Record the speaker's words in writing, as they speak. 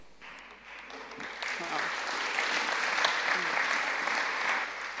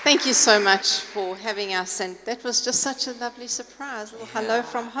Thank you so much for having us, and that was just such a lovely surprise. A little hello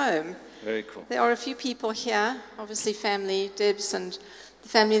from home. Very cool. There are a few people here, obviously family, Debs and the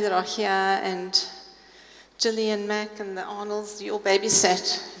family that are here, and Gillian, Mac, and the Arnolds. You all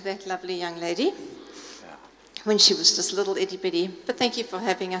babysat that lovely young lady when she was just little itty bitty. But thank you for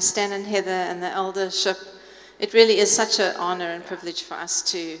having us, Stan and Heather and the eldership. It really is such an honor and privilege for us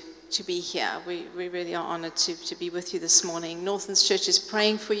to be here. We really are honored to be with you this morning. Northlands Church is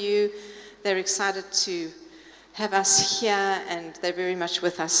praying for you. They're excited to have us here, and they're very much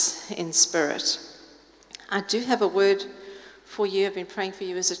with us in spirit. I do have a word for you. I've been praying for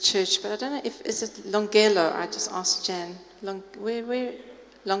you as a church, but I don't know is it Longelo? I just asked Jan. Where?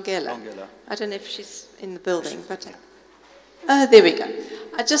 Longela. I don't know if she's in the building, but there we go.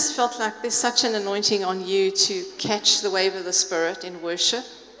 I just felt like there's such an anointing on you to catch the wave of the Spirit in worship,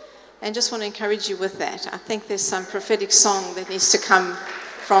 and just want to encourage you with that. I think there's some prophetic song that needs to come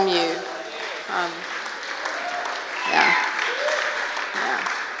from you.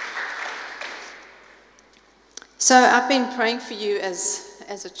 So I've been praying for you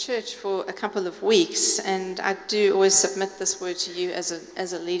as a church for a couple of weeks, and I do always submit this word to you as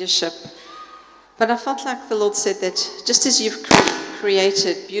a leadership. But I felt like the Lord said that just as you've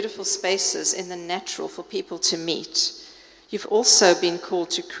created beautiful spaces in the natural for people to meet, you've also been called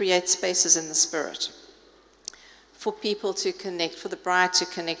to create spaces in the Spirit for people to connect, for the bride to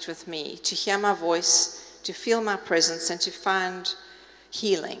connect with me, to hear my voice, to feel my presence, and to find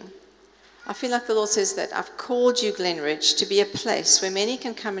healing. I feel like the Lord says that I've called you, Glenridge, to be a place where many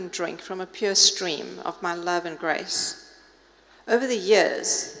can come and drink from a pure stream of my love and grace. Over the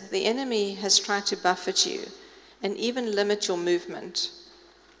years, the enemy has tried to buffet you and even limit your movement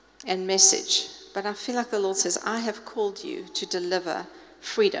and message. But I feel like the Lord says, I have called you to deliver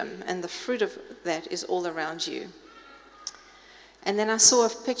freedom, and the fruit of that is all around you. And then I saw a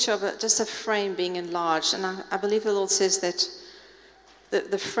picture of just a frame being enlarged, and I believe the Lord says that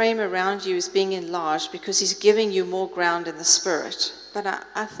the frame around you is being enlarged because he's giving you more ground in the Spirit. But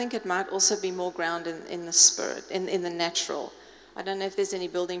I think it might also be more ground in the Spirit, in the natural. I don't know if there's any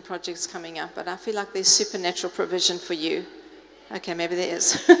building projects coming up, but I feel like there's supernatural provision for you. Okay, maybe there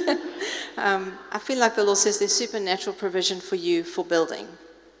is. I feel like the Lord says there's supernatural provision for you for building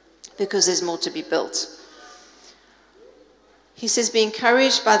because there's more to be built. He says, be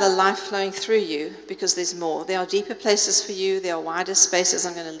encouraged by the life flowing through you because there's more. There are deeper places for you. There are wider spaces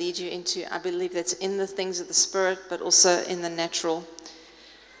I'm going to lead you into. I believe that's in the things of the Spirit, but also in the natural.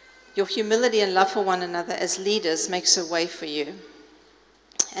 Your humility and love for one another as leaders makes a way for you.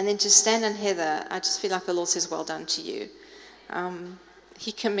 And then to Stan and Heather, I just feel like the Lord says, well done to you.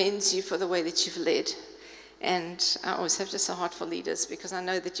 He commends you for the way that you've led. And I always have just a heart for leaders because I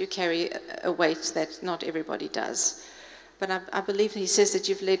know that you carry a weight that not everybody does. But I believe he says that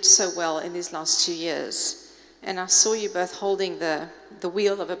you've led so well in these last 2 years. And I saw you both holding the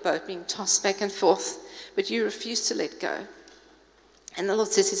wheel of a boat being tossed back and forth, but you refused to let go. And the Lord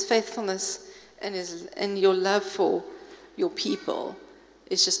says his faithfulness and your love for your people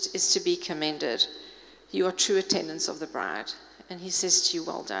is to be commended. You are true attendants of the bride. And he says to you,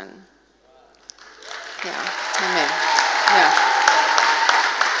 well done. Yeah. Amen.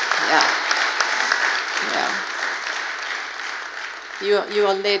 Yeah. You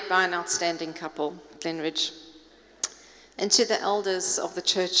are led by an outstanding couple, Glenridge. And to the elders of the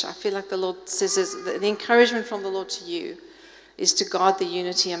church, I feel like the Lord says the encouragement from the Lord to you is to guard the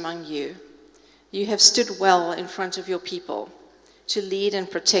unity among you. You have stood well in front of your people to lead and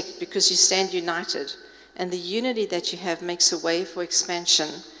protect because you stand united. And the unity that you have makes a way for expansion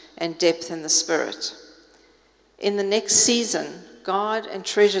and depth in the Spirit. In the next season, guard and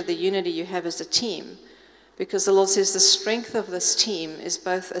treasure the unity you have as a team, because the Lord says the strength of this team is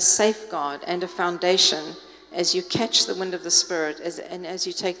both a safeguard and a foundation as you catch the wind of the Spirit and as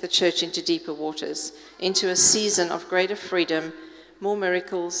you take the church into deeper waters, into a season of greater freedom, more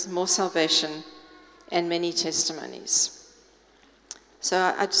miracles, more salvation, and many testimonies. So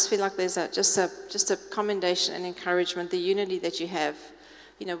I just feel like there's just a commendation and encouragement, the unity that you have.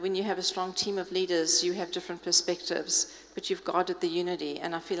 You know, when you have a strong team of leaders, you have different perspectives, but you've guarded the unity,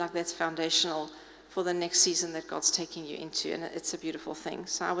 and I feel like that's foundational for the next season that God's taking you into, and it's a beautiful thing.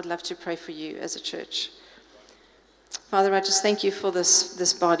 So I would love to pray for you as a church. Father, I just thank you for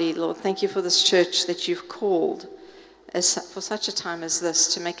this body, Lord. Thank you for this church that you've called for such a time as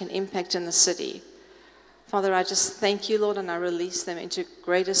this to make an impact in the city. Father, I just thank you, Lord, and I release them into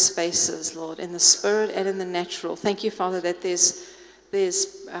greater spaces, Lord, in the Spirit and in the natural. Thank you, Father, that there's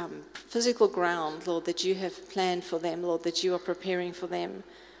physical ground, Lord, that you have planned for them, Lord, that you are preparing for them.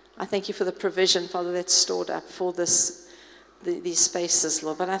 I thank you for the provision, Father, that's stored up for this these spaces,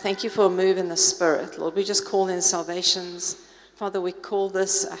 Lord. But I thank you for a move in the Spirit, Lord. We just call in salvations. Father, we call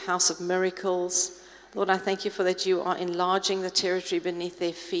this a house of miracles. Lord, I thank you for that you are enlarging the territory beneath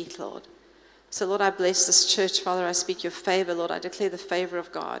their feet, Lord. So, Lord, I bless this church. Father, I speak your favor, Lord. I declare the favor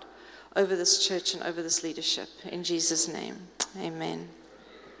of God over this church and over this leadership. In Jesus' name, amen.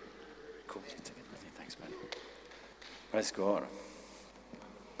 Cool. Thanks, man. Praise God.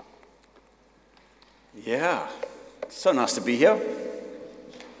 Yeah, so nice to be here.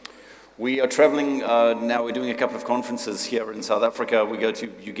 We are traveling now. We're doing a couple of conferences here in South Africa. We go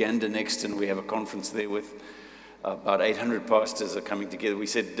to Uganda next, and we have a conference there with about 800 pastors are coming together. We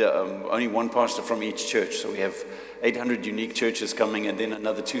said only one pastor from each church, so we have 800 unique churches coming, and then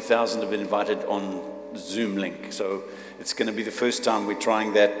another 2,000 have been invited on Zoom link. So it's going to be the first time we're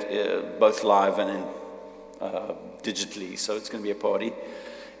trying that both live and digitally. So it's going to be a party.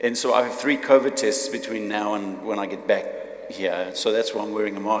 And so I have 3 COVID tests between now and when I get back here. So that's why I'm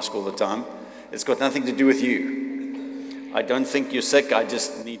wearing a mask all the time. It's got nothing to do with you. I don't think you're sick. I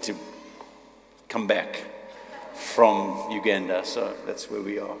just need to come back from Uganda. So that's where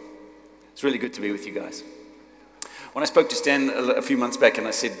we are. It's really good to be with you guys. When I spoke to Stan a few months back, and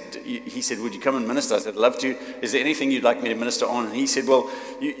he said, would you come and minister? I said, I'd love to. Is there anything you'd like me to minister on? And he said, well,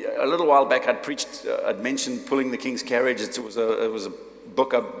 a little while back I'd mentioned Pulling the King's Carriage. It was a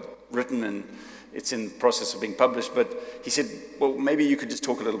book I've written, and it's in the process of being published. But he said, well, maybe you could just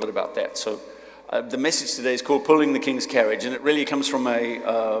talk a little bit about that. So the message today is called Pulling the King's Carriage, and it really comes from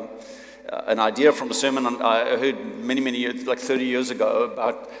an idea from a sermon I heard many years, like 30 years ago,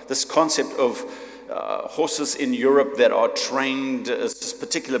 about this concept of horses in Europe that are trained, this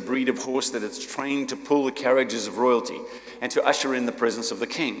particular breed of horse that is trained to pull the carriages of royalty and to usher in the presence of the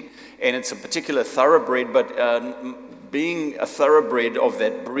king. And it's a particular thoroughbred, but being a thoroughbred of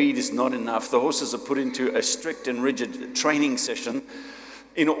that breed is not enough. The horses are put into a strict and rigid training session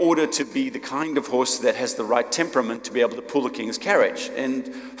in order to be the kind of horse that has the right temperament to be able to pull the king's carriage.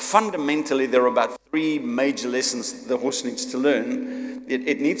 And fundamentally, there are about 3 major lessons the horse needs to learn.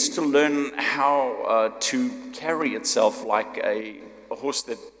 It needs to learn how to carry itself like a horse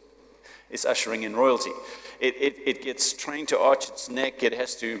that is ushering in royalty. It gets trained to arch its neck. It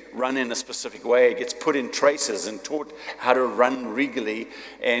has to run in a specific way. It gets put in traces and taught how to run regally.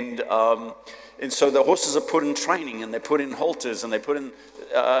 And so the horses are put in training, and they put in halters, and they put in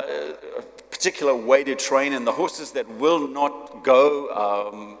a particular way to train. And the horses that will not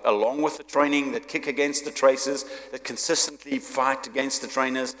go along with the training, that kick against the traces, that consistently fight against the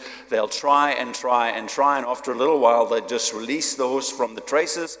trainers, they'll try and try and try. And after a little while, they just release the horse from the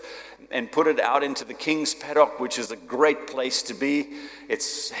traces and put it out into the king's paddock, which is a great place to be.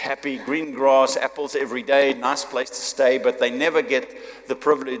 It's happy, green grass, apples every day, nice place to stay, but they never get the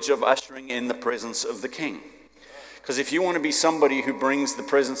privilege of ushering in the presence of the king. Because if you want to be somebody who brings the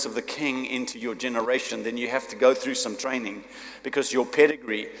presence of the king into your generation, then you have to go through some training, because your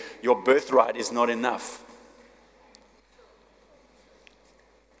pedigree, your birthright is not enough.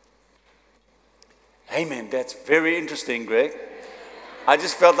 Amen. That's very interesting, Greg. I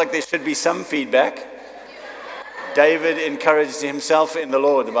just felt like there should be some feedback. David encouraged himself in the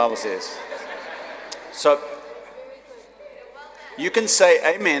Lord, the Bible says. So, you can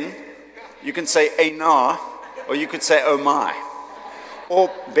say amen, you can say Ainah, or you could say oh my. Or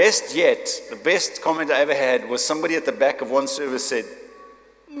best yet, the best comment I ever had was somebody at the back of one service said,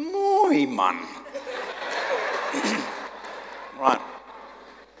 Moi man. Right.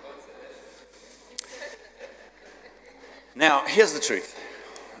 Now, here's the truth.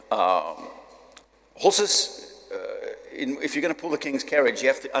 Horses, if you're going to pull the king's carriage, you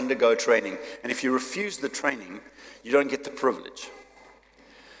have to undergo training. And if you refuse the training, you don't get the privilege.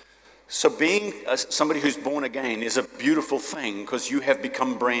 So being somebody who's born again is a beautiful thing, because you have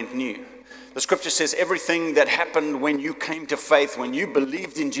become brand new. The scripture says everything that happened when you came to faith, when you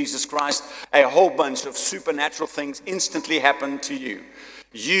believed in Jesus Christ, a whole bunch of supernatural things instantly happened to you.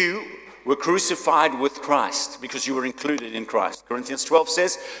 You were crucified with Christ because you were included in Christ. Corinthians 12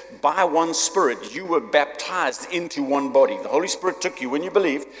 says, by one Spirit you were baptized into one body. The Holy Spirit took you, when you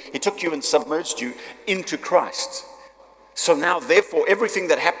believed, He took you and submerged you into Christ. So now, therefore, everything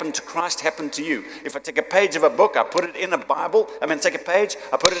that happened to Christ happened to you. If I take a page of a book, I put it in a Bible. Take a page,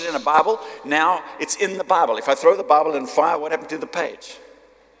 I put it in a Bible. Now it's in the Bible. If I throw the Bible in fire, what happened to the page?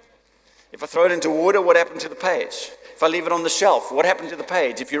 If I throw it into water, what happened to the page? If I leave it on the shelf, what happened to the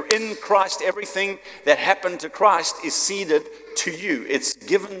page? If you're in Christ, everything that happened to Christ is seeded to you. It's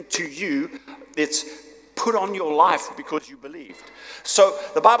given to you. It's put on your life because you believed. So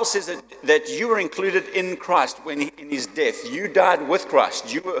the Bible says that you were included in Christ in his death. You died with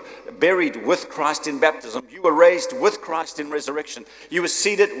Christ. You were buried with Christ in baptism. You were raised with Christ in resurrection. You were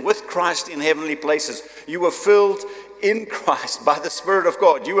seated with Christ in heavenly places. You were filled in Christ by the Spirit of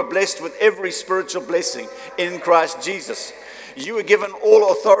God. You were blessed with every spiritual blessing in Christ Jesus. You were given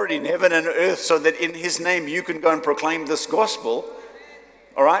all authority in heaven and earth so that in his name you can go and proclaim this gospel.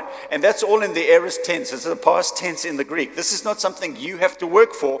 All right? And that's all in the aorist tense. It's the past tense in the Greek. This is not something you have to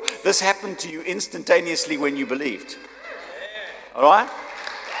work for. This happened to you instantaneously when you believed. All right?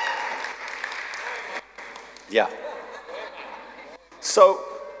 Yeah. So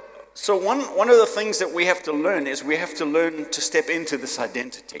one of the things that we have to learn is we have to learn to step into this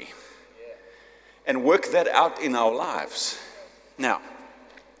identity and work that out in our lives. Now,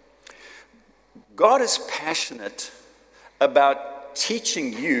 God is passionate about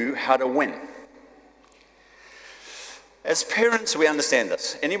teaching you how to win. As parents, we understand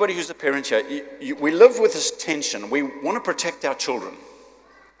this. Anybody who's a parent here, we live with this tension. We want to protect our children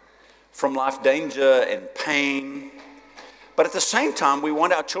from life danger and pain. But at the same time, we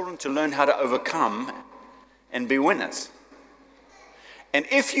want our children to learn how to overcome and be winners. And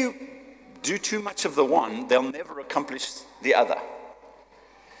if you do too much of the one, they'll never accomplish the other.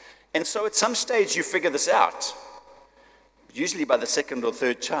 And so at some stage, you figure this out. Usually by the second or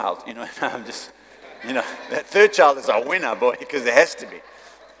third child, that third child is a winner, boy, because there has to be.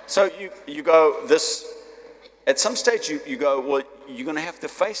 So you go this, at some stage you go, well, you're going to have to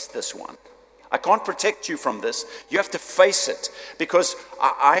face this one. I can't protect you from this. You have to face it, because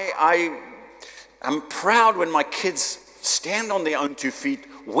I'm proud when my kids stand on their own 2 feet,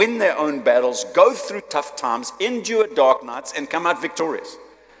 win their own battles, go through tough times, endure dark nights, and come out victorious.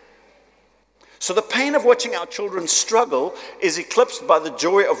 So the pain of watching our children struggle is eclipsed by the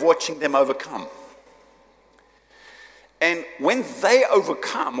joy of watching them overcome. And when they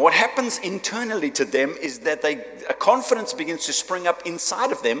overcome, what happens internally to them is that a confidence begins to spring up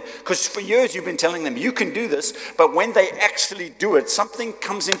inside of them, because for years you've been telling them, you can do this, but when they actually do it, something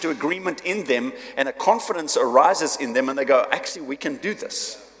comes into agreement in them, and a confidence arises in them, and they go, actually, we can do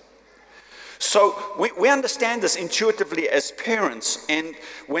this. So we understand this intuitively as parents, and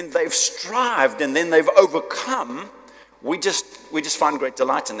when they've strived and then they've overcome, we just find great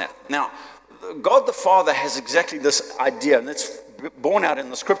delight in that. Now, God the Father has exactly this idea, and it's borne out in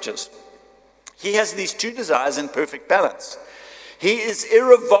the scriptures. He has these two desires in perfect balance. He is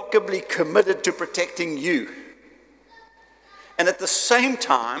irrevocably committed to protecting you. And at the same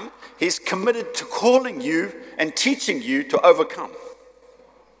time, he's committed to calling you and teaching you to overcome.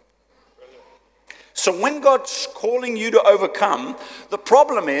 So when God's calling you to overcome, the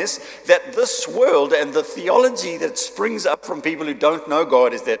problem is that this world and the theology that springs up from people who don't know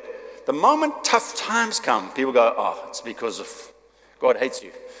God is that the moment tough times come, people go, oh, it's because of God hates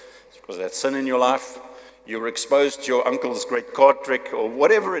you. It's because of that sin in your life. You were exposed to your uncle's great card trick or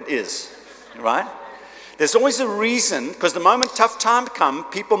whatever it is, right? There's always a reason, because the moment tough times come,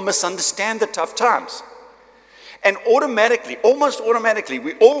 people misunderstand the tough times. And almost automatically,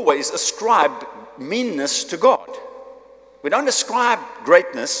 we always ascribe meanness to God. We don't ascribe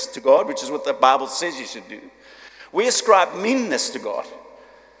greatness to God, which is what the Bible says you should do. We ascribe meanness to God.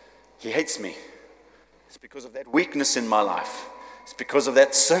 He hates me. It's because of that weakness in my life. It's because of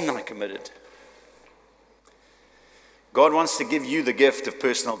that sin I committed. God wants to give you the gift of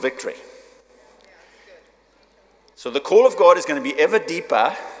personal victory. So the call of God is going to be ever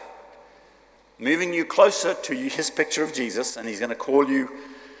deeper, moving you closer to his picture of Jesus, and he's going to call you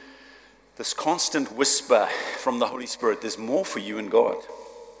this constant whisper from the Holy Spirit, there's more for you in God.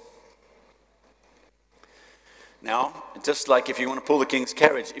 Now, just like if you want to pull the king's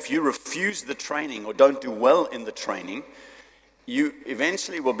carriage, if you refuse the training or don't do well in the training, you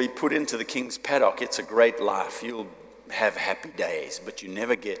eventually will be put into the king's paddock. It's a great life. You'll have happy days, but you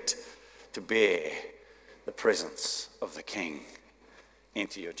never get to bear the presence of the king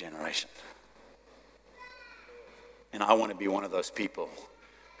into your generation. And I want to be one of those people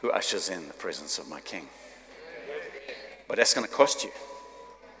who ushers in the presence of my king. But that's going to cost you.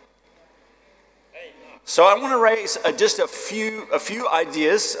 So I want to raise just a few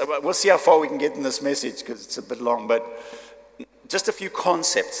ideas. We'll see how far we can get in this message because it's a bit long, but just a few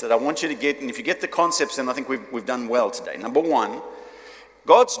concepts that I want you to get. And if you get the concepts, then I think we've done well today. Number one,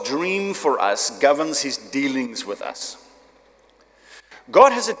 God's dream for us governs his dealings with us.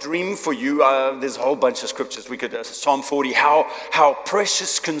 God has a dream for you. There's a whole bunch of scriptures. We could, Psalm 40, how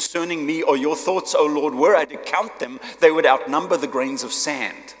precious concerning me are your thoughts, O Lord. Were I to count them, they would outnumber the grains of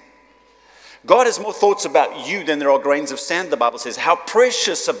sand. God has more thoughts about you than there are grains of sand, the Bible says. How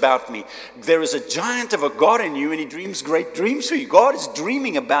precious about me. There is a giant of a God in you, and he dreams great dreams for you. God is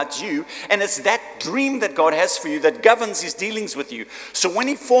dreaming about you, and it's that dream that God has for you that governs his dealings with you. So when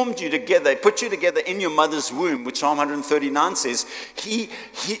he formed you together, put you together in your mother's womb, which Psalm 139 says,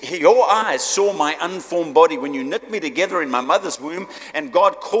 your eyes saw my unformed body when you knit me together in my mother's womb, and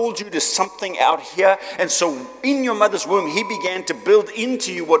God called you to something out here. And so in your mother's womb, he began to build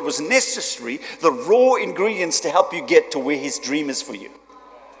into you what was necessary, the raw ingredients to help you get to where his dream is for you.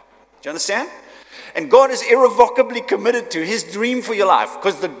 Do you understand? And God is irrevocably committed to his dream for your life,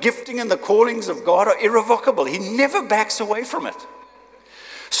 because the gifting and the callings of God are irrevocable. He never backs away from it.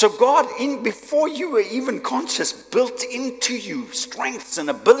 So God, before you were even conscious, built into you strengths and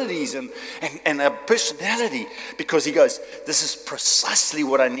abilities and a personality, because he goes, this is precisely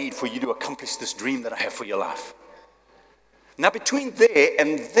what I need for you to accomplish this dream that I have for your life. Now between there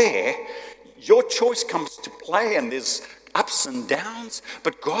and there, your choice comes to play, and there's ups and downs,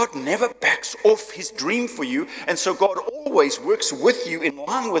 but God never backs off his dream for you, and so God always works with you in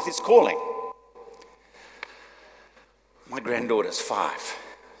line with his calling. My granddaughter's 5.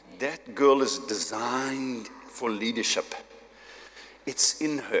 That girl is designed for leadership. It's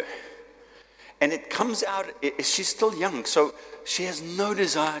in her. And it comes out, she's still young, so she has no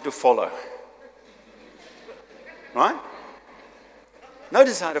desire to follow. Right? No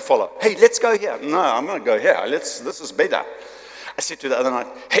desire to follow. Hey, let's go here. No, I'm going to go here. This is better. I said to her the other night,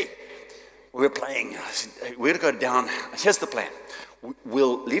 hey, we're playing. I said, hey, we're going to go down. Here's the plan.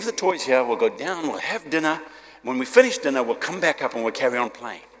 We'll leave the toys here. We'll go down. We'll have dinner. When we finish dinner, we'll come back up and we'll carry on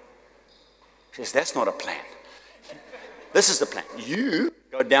playing. She says, that's not a plan. This is the plan. You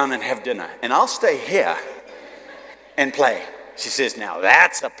go down and have dinner, and I'll stay here and play. She says, now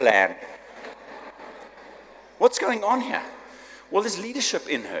that's a plan. What's going on here? Well, there's leadership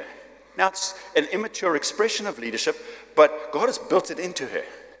in her. Now, it's an immature expression of leadership, but God has built it into her.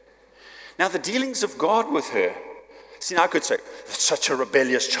 Now, the dealings of God with her, see, now I could say, that's such a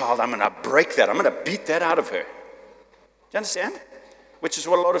rebellious child, I'm going to break that. I'm going to beat that out of her. Do you understand? Which is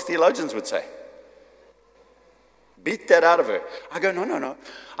what a lot of theologians would say. Beat that out of her. I go, no.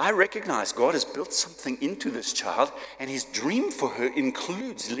 I recognize God has built something into this child, and his dream for her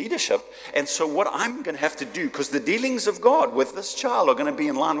includes leadership. And so what I'm going to have to do, because the dealings of God with this child are going to be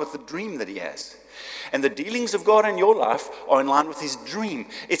in line with the dream that he has. And the dealings of God in your life are in line with his dream.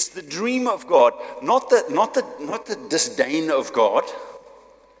 It's the dream of God, not the disdain of God.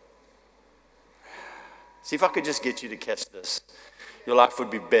 See, if I could just get you to catch this, your life would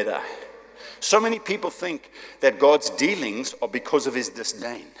be better. So many people think that God's dealings are because of his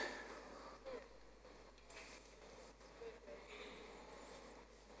disdain.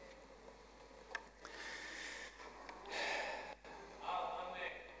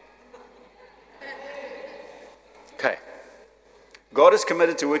 Okay. God is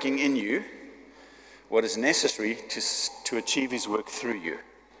committed to working in you what is necessary to achieve his work through you.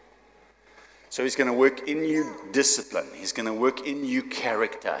 So he's going to work in you discipline. He's going to work in you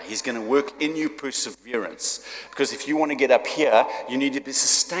character. He's going to work in you perseverance. Because if you want to get up here, you need to be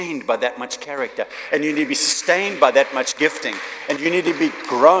sustained by that much character. And you need to be sustained by that much gifting. And you need to be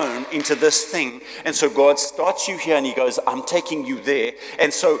grown into this thing. And so God starts you here and he goes, I'm taking you there.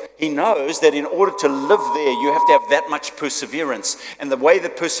 And so he knows that in order to live there, you have to have that much perseverance. And the way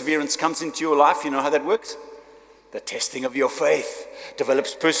that perseverance comes into your life, you know how that works? The testing of your faith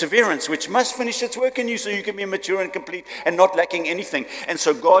develops perseverance, which must finish its work in you so you can be mature and complete and not lacking anything. And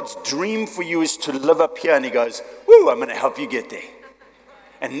so God's dream for you is to live up here. And he goes, woo, I'm going to help you get there.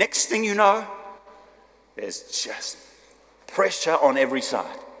 And next thing you know, there's just pressure on every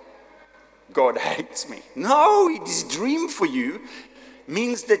side. God hates me. No, his dream for you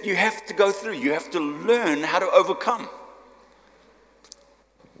means that you have to go through. You have to learn how to overcome.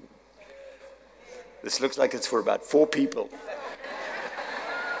 This looks like it's for about 4 people.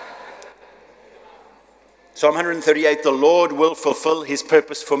 Psalm 138, the Lord will fulfill his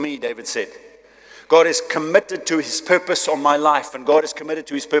purpose for me, David said. God is committed to his purpose on my life, and God is committed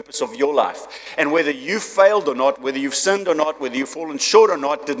to his purpose of your life. And whether you failed or not, whether you've sinned or not, whether you've fallen short or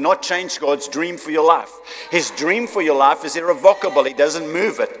not, did not change God's dream for your life. His dream for your life is irrevocable. He doesn't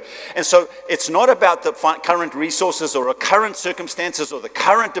move it. And so it's not about the current resources or the current circumstances or the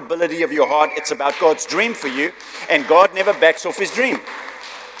current ability of your heart. It's about God's dream for you, and God never backs off his dream.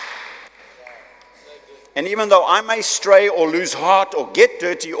 And even though I may stray or lose heart or get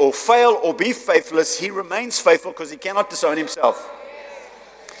dirty or fail or be faithless, he remains faithful because he cannot disown himself.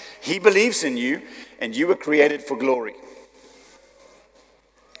 He believes in you, and you were created for glory.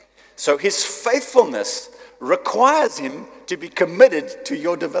 So his faithfulness requires him to be committed to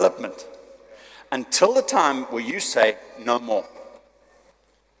your development. until the time where you say, no more.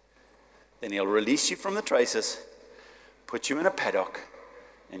 Then he'll release you from the traces, put you in a paddock,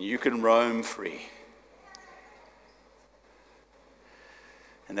 and you can roam free.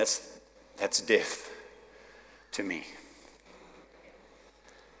 And that's death to me.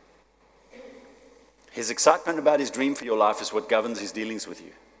 His excitement about his dream for your life is what governs his dealings with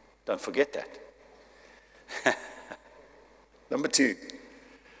you. Don't forget that. Number 2,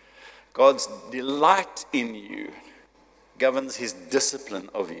 God's delight in you governs his discipline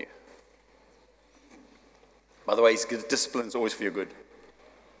of you. By the way, his discipline is always for your good.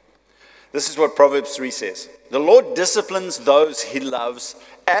 This is what Proverbs 3 says. The Lord disciplines those he loves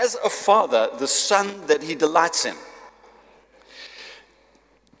as a father, the son that he delights in.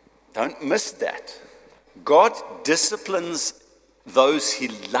 Don't miss that. God disciplines those he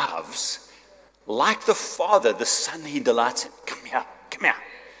loves like the father, the son he delights in. Come here.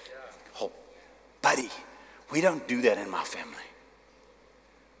 Oh, buddy, we don't do that in my family.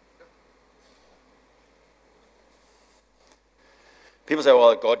 People say,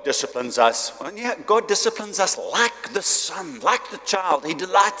 well, God disciplines us. Well, yeah, God disciplines us like the son, like the child he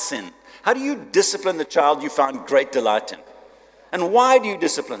delights in. How do you discipline the child you find great delight in? And why do you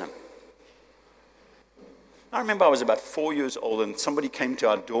discipline him? I remember I was about 4 years old and somebody came to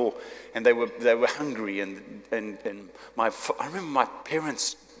our door and they were hungry and I remember my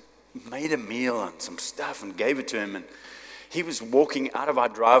parents made a meal and some stuff and gave it to him, and he was walking out of our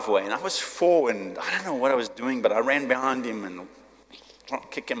driveway and I was 4 and I don't know what I was doing, but I ran behind him and tried to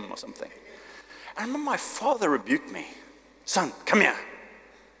kick him or something. I remember my father rebuked me. Son, come here.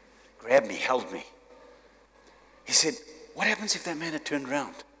 Grabbed me, held me. He said, what happens if that man had turned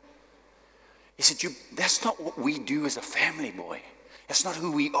around? He said, that's not what we do as a family, boy. That's not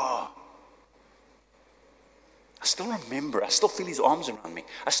who we are. I still remember. I still feel his arms around me.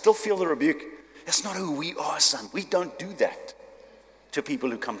 I still feel the rebuke. That's not who we are, son. We don't do that to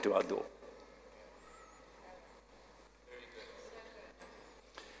people who come to our door.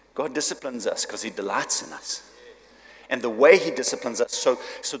 God disciplines us because he delights in us. And the way he disciplines us,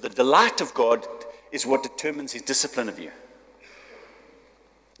 so the delight of God is what determines his discipline of you.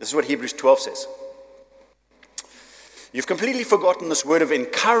 This is what Hebrews 12 says. You've completely forgotten this word of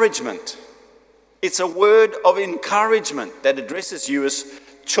encouragement. It's a word of encouragement that addresses you as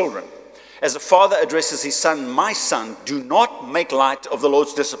children. As a father addresses his son, my son, do not make light of the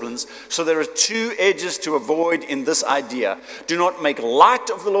Lord's disciplines. So there are 2 edges to avoid in this idea. Do not make light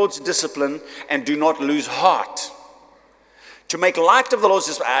of the Lord's discipline and do not lose heart. To make light of the Lord's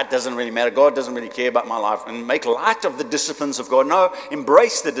discipline, it doesn't really matter. God doesn't really care about my life. And make light of the disciplines of God. No,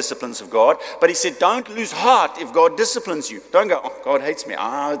 embrace the disciplines of God. But he said, don't lose heart if God disciplines you. Don't go, oh, God hates me.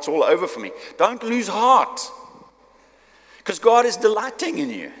 It's all over for me. Don't lose heart. Because God is delighting in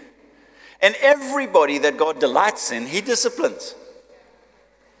you. And everybody that God delights in, he disciplines.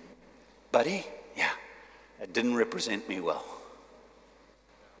 Buddy, that didn't represent me well.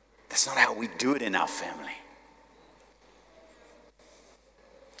 That's not how we do it in our family.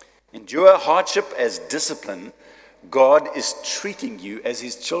 Endure hardship as discipline. God is treating you as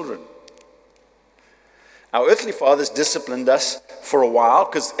his children. Our earthly fathers disciplined us for a while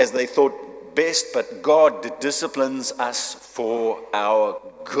because as they thought best, but God disciplines us for our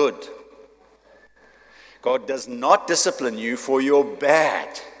good. God does not discipline you for your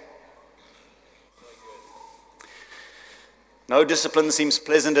bad. No discipline seems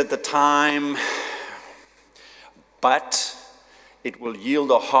pleasant at the time, but it will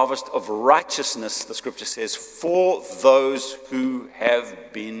yield a harvest of righteousness, the scripture says, for those who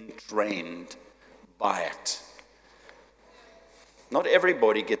have been trained by it. Not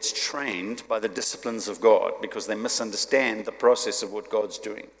everybody gets trained by the disciplines of God because they misunderstand the process of what God's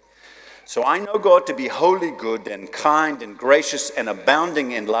doing. So I know God to be wholly good and kind and gracious and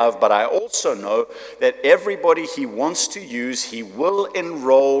abounding in love, but I also know that everybody he wants to use, he will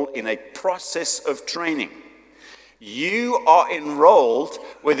enroll in a process of training. You are enrolled,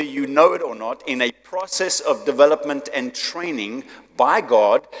 whether you know it or not, in a process of development and training by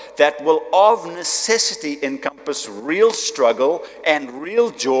God that will of necessity encompass real struggle and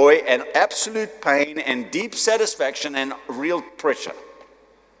real joy and absolute pain and deep satisfaction and real pressure.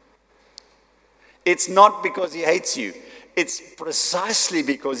 It's not because he hates you. It's precisely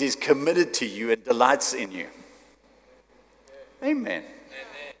because he's committed to you and delights in you. Amen.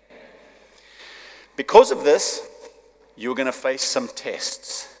 Because of this, you're going to face some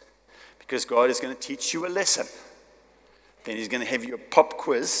tests. Because God is going to teach you a lesson. Then he's going to have you a pop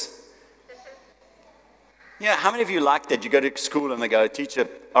quiz. Yeah, how many of you like that? You go to school and they go, teacher,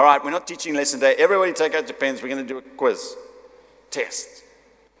 all right, we're not teaching lesson today. Everybody take out your pens. We're going to do a quiz. Test.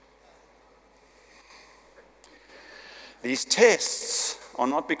 These tests are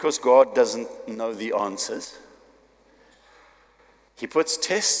not because God doesn't know the answers. He puts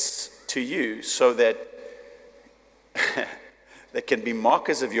tests to you so that they can be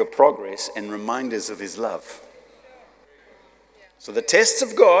markers of your progress and reminders of His love. So the tests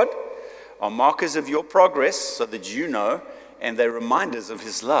of God are markers of your progress so that you know, and they're reminders of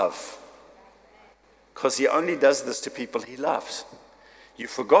His love. Because He only does this to people He loves. You've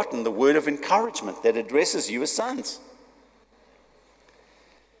forgotten the word of encouragement that addresses you as sons.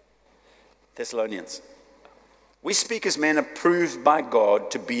 Thessalonians. We speak as men approved by God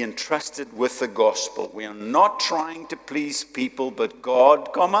to be entrusted with the gospel. We are not trying to please people, but God,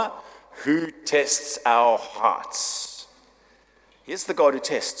 who tests our hearts. Here's the God who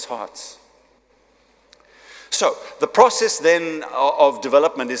tests hearts. So, the process then of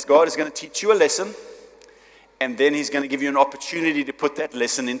development is God is going to teach you a lesson, and then He's going to give you an opportunity to put that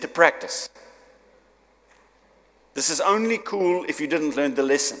lesson into practice. This is only cool if you didn't learn the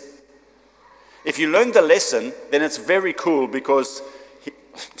lesson. If you learned the lesson, then it's very cool because,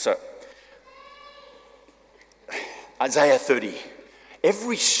 Isaiah 30.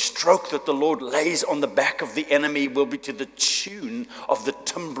 Every stroke that the Lord lays on the back of the enemy will be to the tune of the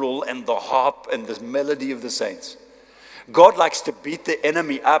timbrel and the harp and the melody of the saints. God likes to beat the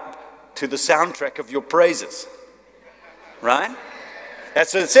enemy up to the soundtrack of your praises. Right?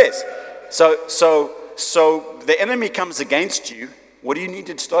 That's what it says. So the enemy comes against you. What do you need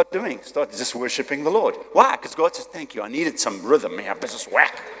to start doing? Start just worshiping the Lord. Why? Because God says, thank you. I needed some rhythm. Yeah, just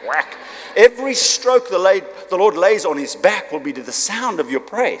whack, whack. Every stroke the Lord lays on His back will be to the sound of your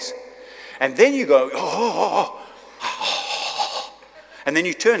praise. And then you go, and then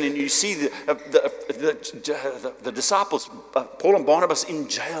you turn and you see the disciples, Paul and Barnabas, in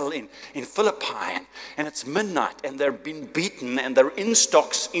jail in Philippi. And it's midnight and they've been beaten and they're in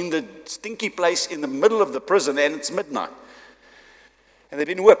stocks in the stinky place in the middle of the prison, and it's midnight. And they've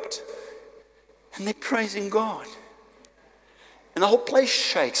been whipped. And they're praising God. And the whole place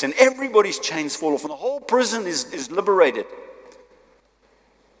shakes. And everybody's chains fall off. And the whole prison is liberated.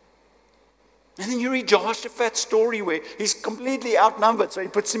 And then you read Jehoshaphat's story where he's completely outnumbered. So he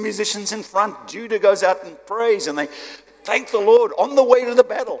puts the musicians in front. Judah goes out and prays. And they thank the Lord on the way to the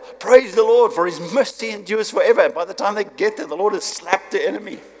battle. Praise the Lord for His mercy endures forever. And by the time they get there, the Lord has slapped the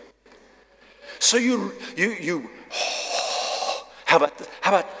enemy. So How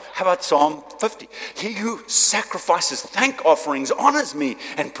about Psalm 50? He who sacrifices thank offerings honors me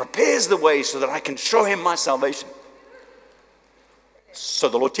and prepares the way so that I can show him my salvation. So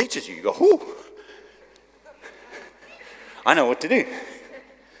the Lord teaches you. You go, whoo. I know what to do.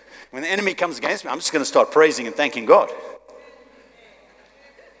 When the enemy comes against me, I'm just going to start praising and thanking God.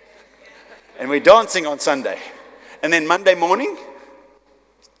 And we're dancing on Sunday. And then Monday morning,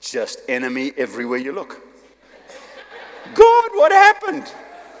 just enemy everywhere you look. God, what happened? He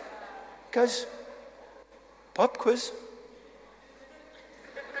goes, pop quiz.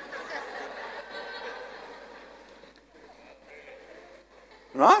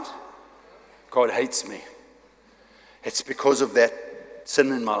 Right? God hates me. It's because of that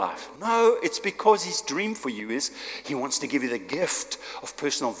sin in my life. No, it's because His dream for you is He wants to give you the gift of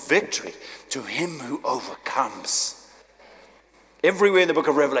personal victory to him who overcomes. Everywhere in the book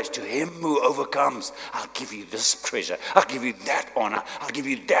of Revelation, to him who overcomes, I'll give you this treasure. I'll give you that honor. I'll give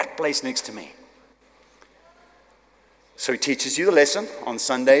you that place next to me. So He teaches you the lesson. On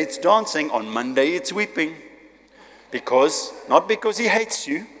Sunday it's dancing. On Monday it's weeping. Not because He hates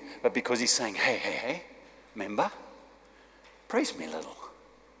you, but because He's saying, hey, remember? Praise me a little.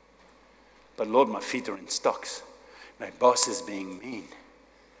 But Lord, my feet are in stocks. My boss is being mean.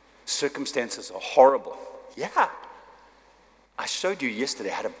 Circumstances are horrible. Yeah. I showed you yesterday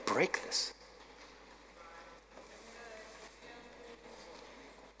how to break this.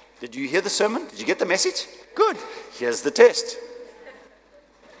 Did you hear the sermon? Did you get the message? Good. Here's the test.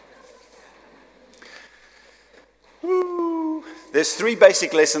 Woo. There's 3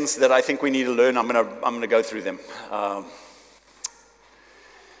 basic lessons that I think we need to learn. I'm going to go through them.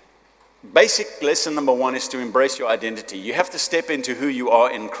 Basic lesson number 1 is to embrace your identity. You have to step into who you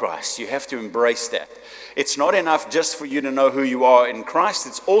are in Christ. You have to embrace that. It's not enough just for you to know who you are in Christ.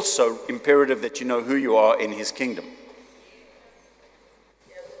 It's also imperative that you know who you are in His kingdom.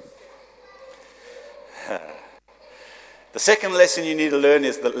 The second lesson you need to learn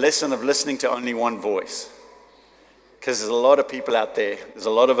is the lesson of listening to only one voice. Because there's a lot of people out there. There's a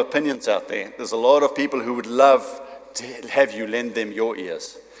lot of opinions out there. There's a lot of people who would love to have you lend them your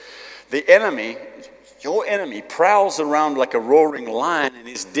ears. The enemy, your enemy, prowls around like a roaring lion and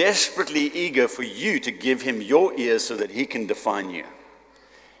is desperately eager for you to give him your ears so that he can define you.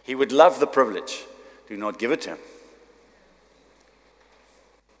 He would love the privilege. Do not give it to him.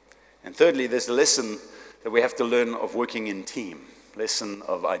 And thirdly, there's the lesson that we have to learn of working in team. Lesson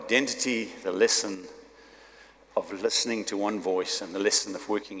of identity, the lesson of listening to one voice, and the lesson of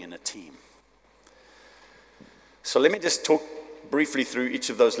working in a team. So let me just talk briefly through each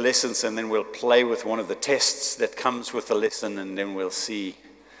of those lessons, and then we'll play with one of the tests that comes with the lesson, and then we'll see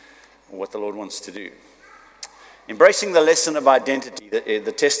what the Lord wants to do. Embracing the lesson of identity,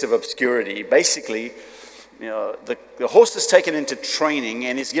 the test of obscurity. Basically, the horse is taken into training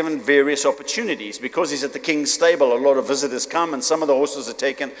and is given various opportunities. Because he's at the king's stable, a lot of visitors come, and some of the horses are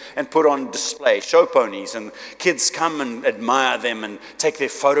taken and put on display, show ponies, and kids come and admire them and take their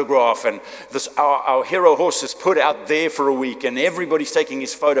photograph. And our hero horse is put out there for a week, and everybody's taking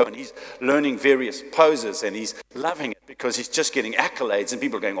his photo, and he's learning various poses, and he's loving it because he's just getting accolades, and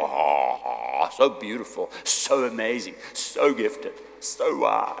people are going, "Oh, so beautiful, so amazing, so gifted, so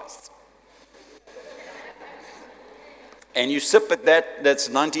wise." And you sip at that's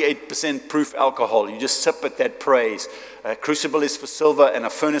 98% proof alcohol. You just sip at that praise. A crucible is for silver and a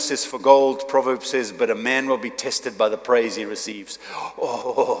furnace is for gold. Proverbs says, but a man will be tested by the praise he receives.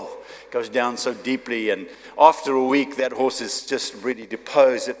 Oh, goes down so deeply. And after a week, that horse is just ready to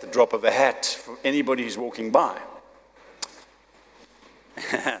pose at the drop of a hat for anybody who's walking by.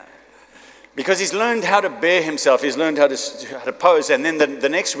 Because he's learned how to bear himself. He's learned how to pose. And then the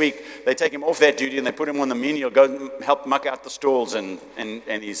next week, they take him off that duty and they put him on the menial, go help muck out the stalls. And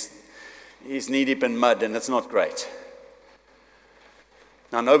he's knee-deep in mud, and it's not great.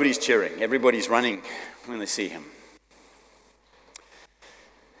 Now, nobody's cheering. Everybody's running when they see him.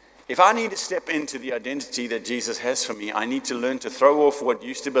 If I need to step into the identity that Jesus has for me, I need to learn to throw off what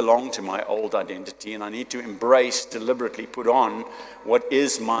used to belong to my old identity, and I need to embrace, deliberately put on what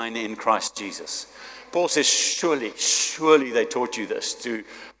is mine in Christ Jesus. Paul says, surely they taught you this, to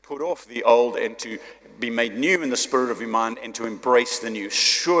put off the old and to be made new in the spirit of your mind and to embrace the new.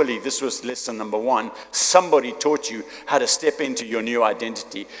 Surely this was lesson number one. Somebody taught you how to step into your new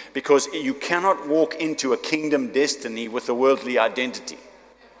identity, because you cannot walk into a kingdom destiny with a worldly identity.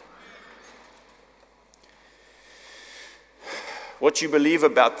 What you believe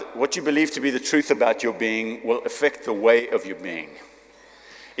to be the truth about your being will affect the way of your being.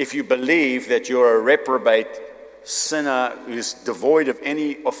 If you believe that you're a reprobate sinner who's devoid of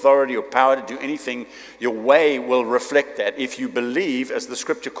any authority or power to do anything, your way will reflect that. If you believe, as the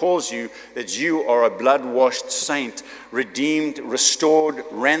scripture calls you, that you are a blood-washed saint, redeemed, restored,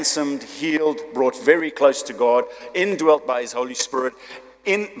 ransomed, healed, brought very close to God, indwelt by his Holy Spirit,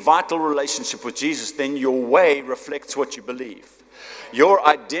 in vital relationship with Jesus, then your way reflects what you believe. Your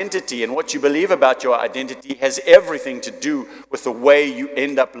identity and what you believe about your identity has everything to do with the way you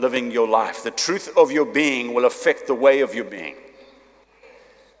end up living your life. The truth of your being will affect the way of your being.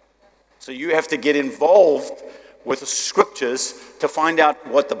 So you have to get involved with the scriptures to find out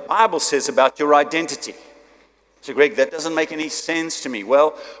what the Bible says about your identity. So, Greg, that doesn't make any sense to me.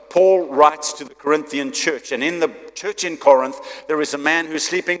 Well, Paul writes to the Corinthian church, and in the church in Corinth, there is a man who's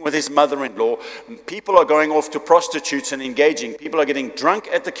sleeping with his mother-in-law. People are going off to prostitutes and engaging. People are getting drunk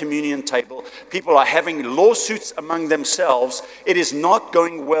at the communion table. People are having lawsuits among themselves. It is not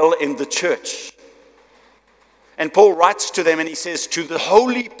going well in the church. And Paul writes to them, and he says, to the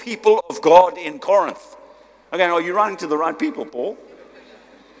holy people of God in Corinth. Okay, are you writing to the right people, Paul?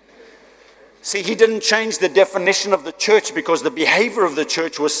 See, he didn't change the definition of the church because the behavior of the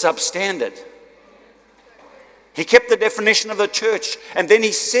church was substandard. He kept the definition of the church, and then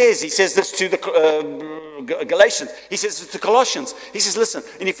he says this to the Galatians. He says this to Colossians. He says, listen,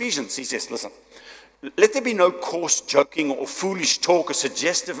 in Ephesians, he says, listen, let there be no coarse joking or foolish talk or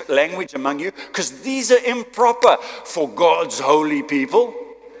suggestive language among you, because these are improper for God's holy people,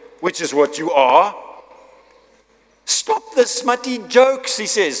 which is what you are. Stop the smutty jokes, he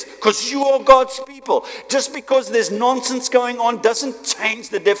says, because you are God's people. Just because there's nonsense going on doesn't change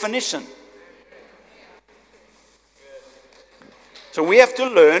the definition. So we have to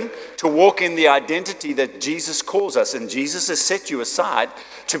learn to walk in the identity that Jesus calls us. And Jesus has set you aside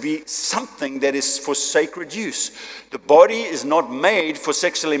to be something that is for sacred use. The body is not made for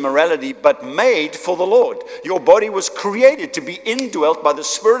sexual immorality, but made for the Lord. Your body was created to be indwelt by the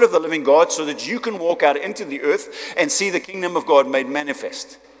Spirit of the living God so that you can walk out into the earth and see the kingdom of God made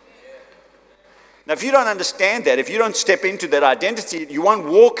manifest. Now, if you don't understand that, if you don't step into that identity, you won't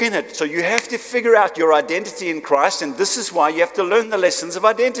walk in it. So you have to figure out your identity in Christ, and this is why you have to learn the lessons of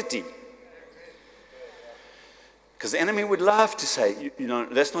identity. Because the enemy would love to say, you know,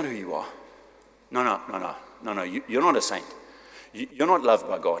 that's not who you are. No, you're not a saint. You're not loved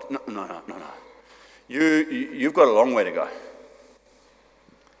by God. No. You've got a long way to go.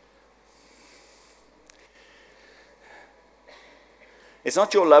 It's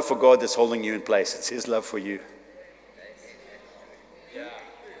not your love for God that's holding you in place. It's His love for you.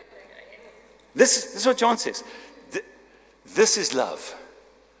 This is what John says. This is love.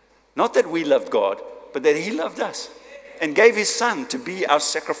 Not that we loved God, but that He loved us and gave His Son to be our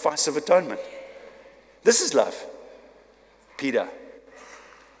sacrifice of atonement. This is love. Peter,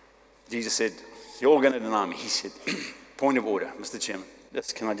 Jesus said, you're all going to deny me. He said, point of order, Mr. Chairman.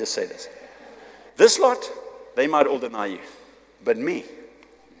 Can I just say this? This lot, they might all deny you. But me,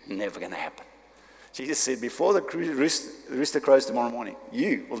 never going to happen. Jesus said, before the rooster crows tomorrow morning,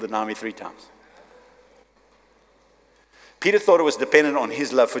 you will deny me 3 times. Peter thought it was dependent on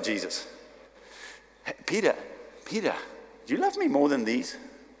his love for Jesus. Hey, Peter, do you love me more than these?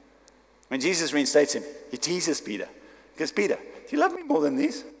 When Jesus reinstates him, he teases Peter. He goes, Peter, do you love me more than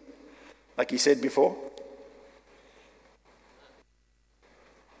these? Like he said before.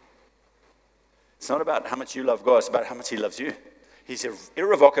 It's not about how much you love God, it's about how much He loves you. He's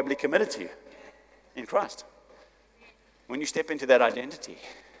irrevocably committed to you in Christ. When you step into that identity,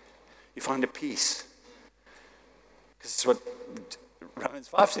 you find a peace. Because it's what Romans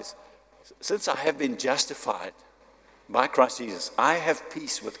 5 says. Since I have been justified by Christ Jesus, I have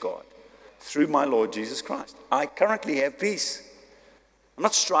peace with God through my Lord Jesus Christ. I currently have peace. I'm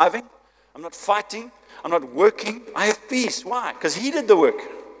not striving. I'm not fighting. I'm not working. I have peace. Why? Because He did the work,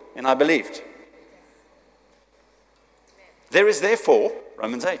 and I believed. There is therefore,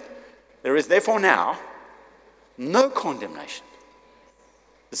 Romans 8, there is therefore now no condemnation,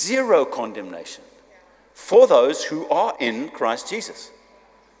 0 condemnation for those who are in Christ Jesus.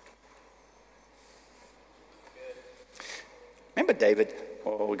 Remember David?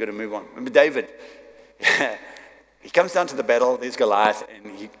 Oh, we're going to move on. Remember David? He comes down to the battle, there's Goliath,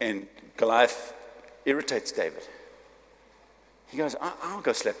 and Goliath irritates David. He goes, I'll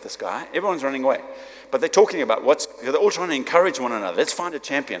go slap this guy. Everyone's running away. But they're talking about they're all trying to encourage one another. Let's find a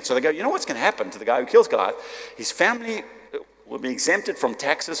champion. So they go, you know what's going to happen to the guy who kills Goliath? His family will be exempted from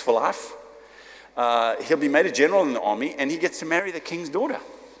taxes for life. He'll be made a general in the army, and he gets to marry the king's daughter.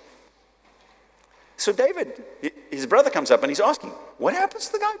 So David, his brother comes up, and he's asking, what happens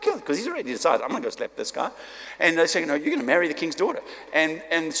to the guy who killed? Because he's already decided, I'm going to go slap this guy. And they say, no, you're going to marry the king's daughter.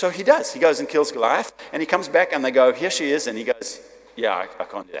 And so he does. He goes and kills Goliath, and he comes back, and they go, here she is. And he goes, yeah, I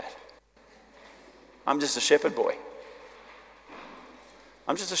can't do that. I'm just a shepherd boy.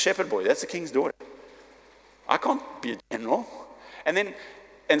 I'm just a shepherd boy. That's the king's daughter. I can't be a general.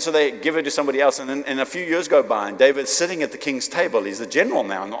 And so they give her to somebody else. And then a few years go by, and David's sitting at the king's table. He's the general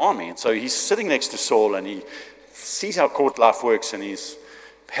now in the army. And so he's sitting next to Saul, and he sees how court life works, and he's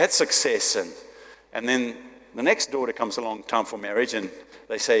had success. And then the next daughter comes along, time for marriage, and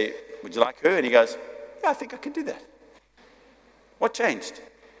they say, would you like her? And he goes, yeah, I think I can do that. What changed?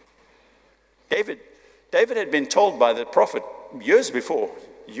 David had been told by the prophet years before,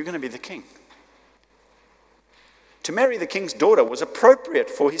 you're going to be the king. To marry the king's daughter was appropriate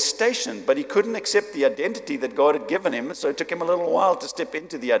for his station, but he couldn't accept the identity that God had given him, so it took him a little while to step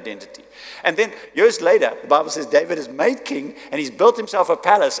into the identity. And then years later, the Bible says David is made king, and he's built himself a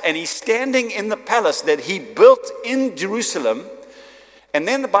palace, and he's standing in the palace that he built in Jerusalem. And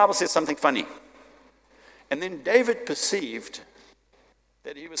then the Bible says something funny. And then David perceived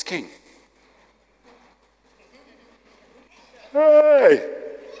that he was king. Hey,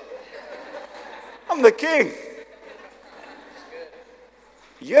 I'm the king.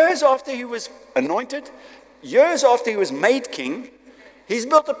 Years after he was anointed, years after he was made king, he's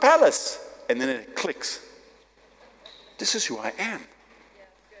built a palace. And then it clicks. This is who I am.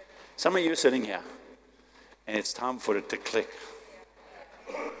 Some of you are sitting here, and it's time for it to click.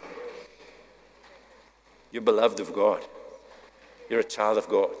 You're beloved of God. You're a child of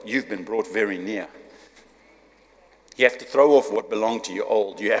God. You've been brought very near. You have to throw off what belonged to your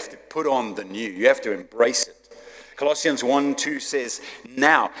old. You have to put on the new. You have to embrace it. Colossians 1:2 says,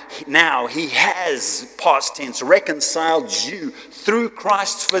 now he has, past tense, reconciled you through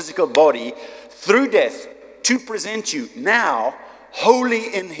Christ's physical body, through death, to present you now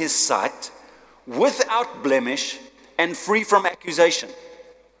holy in His sight, without blemish, and free from accusation.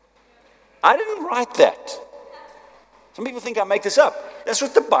 I didn't write that. Some people think I make this up. That's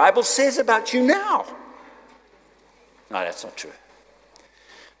what the Bible says about you now. No, that's not true.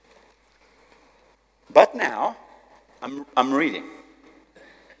 But now, I'm reading.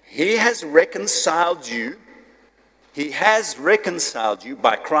 He has reconciled you. He has reconciled you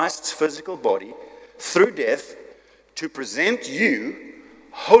by Christ's physical body through death to present you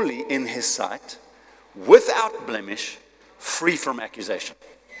holy in His sight, without blemish, free from accusation.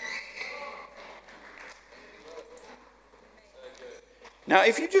 Now,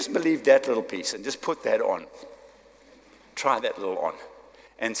 if you just believe that little piece and just put that on, try that little on.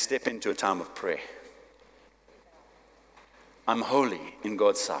 and step into a time of prayer. I'm holy in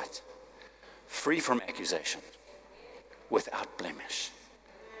God's sight, free from accusation, without blemish.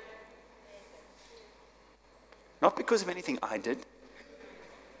 Not because of anything I did,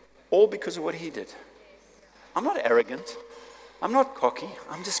 all because of what He did. I'm not arrogant. I'm not cocky.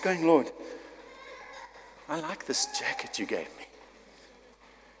 I'm just going, Lord, I like this jacket you gave me.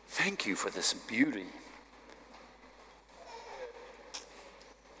 Thank you for this beauty.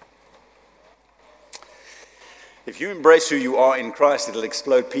 If you embrace who you are in Christ, it'll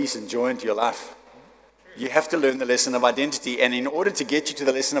explode peace and joy into your life. You have to learn the lesson of identity. And in order to get you to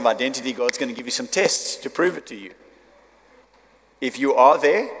the lesson of identity, God's going to give you some tests to prove it to you. If you are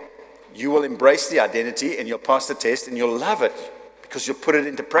there, you will embrace the identity and you'll pass the test and you'll love it because you'll put it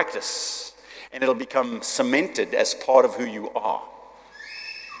into practice. And it'll become cemented as part of who you are.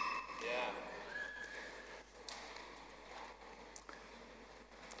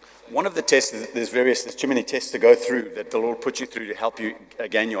 One of the tests, there's too many tests to go through that the Lord put you through to help you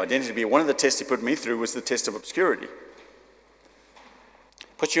gain your identity. One of the tests He put me through was the test of obscurity.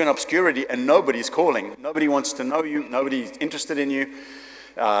 Puts you in obscurity and nobody's calling. Nobody wants to know you. Nobody's interested in you.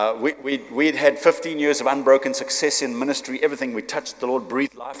 We'd had 15 years of unbroken success in ministry. Everything we touched, the Lord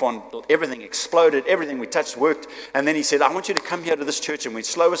breathed life on. Everything exploded. Everything we touched worked. And then He said, I want you to come here to this church. And we're the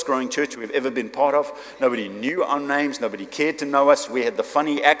slowest growing church we've ever been part of. Nobody knew our names. Nobody cared to know us. We had the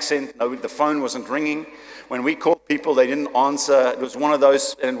funny accent. The phone wasn't ringing. When we called people, they didn't answer. It was one of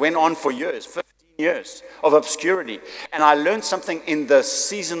those, and it went on for years, 15 years of obscurity. And I learned something in the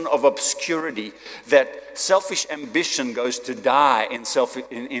season of obscurity, that selfish ambition goes to die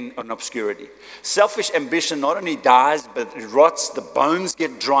in obscurity. Selfish ambition not only dies, but it rots. The bones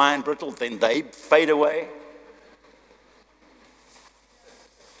get dry and brittle, then they fade away.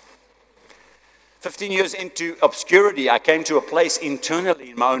 15 years into obscurity, I came to a place internally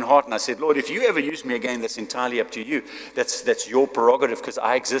in my own heart, and I said, Lord, if you ever use me again, that's entirely up to you. That's your prerogative, because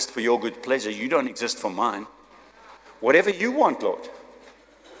I exist for your good pleasure. You don't exist for mine. Whatever you want, Lord.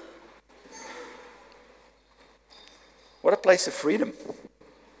 What a place of freedom.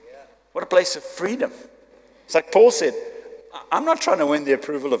 What a place of freedom. It's like Paul said, I'm not trying to win the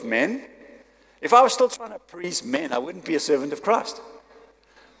approval of men. If I was still trying to please men, I wouldn't be a servant of Christ.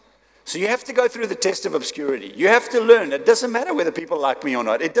 So you have to go through the test of obscurity. You have to learn. It doesn't matter whether people like me or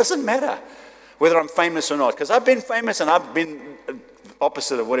not. It doesn't matter whether I'm famous or not. Because I've been famous and I've been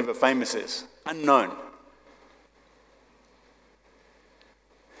opposite of whatever famous is. Unknown.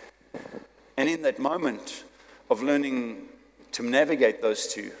 And in that moment of learning to navigate those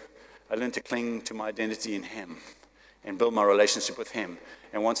two, I learned to cling to my identity in Him and build my relationship with Him.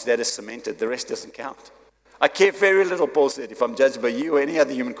 And once that is cemented, the rest doesn't count. I care very little, Paul said, if I'm judged by you or any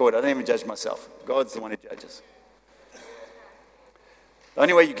other human court. I don't even judge myself. God's the one who judges. The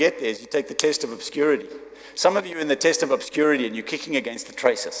only way you get there is you take the test of obscurity. Some of you are in the test of obscurity and you're kicking against the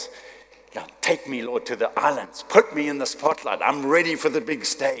traces. Now, take me, Lord, to the islands. Put me in the spotlight. I'm ready for the big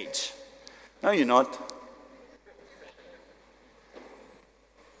stage. No, you're not.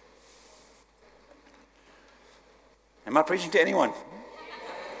 Am I preaching to anyone?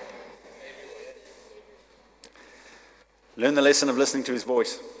 Learn the lesson of listening to His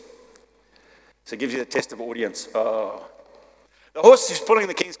voice. So it gives you the test of audience. Oh. The horse who's pulling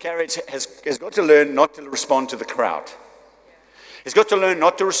the king's carriage has got to learn not to respond to the crowd. He's got to learn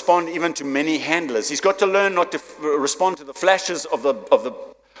not to respond even to many handlers. He's got to learn not to respond to the flashes of the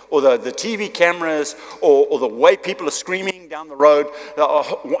TV cameras or the way people are screaming down the road.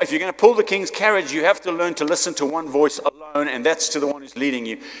 If you're going to pull the king's carriage, you have to learn to listen to one voice alone, and that's to the one who's leading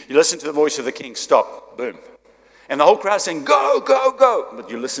you. You listen to the voice of the king. Stop. Boom. And the whole crowd is saying, go, go, go. But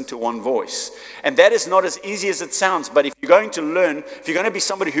you listen to one voice. And that is not as easy as it sounds. But if you're going to learn, if you're going to be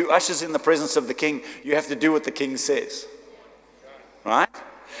somebody who ushers in the presence of the king, you have to do what the king says. Right?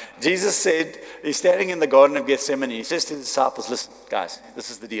 Jesus said, he's standing in the Garden of Gethsemane. He says to the disciples, listen, guys, this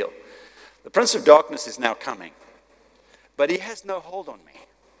is the deal. The Prince of Darkness is now coming. But he has no hold on me.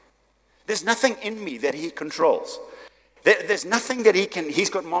 There's nothing in me that he controls. There's nothing that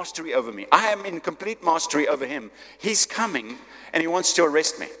he's got mastery over me. I am in complete mastery over him. He's coming and he wants to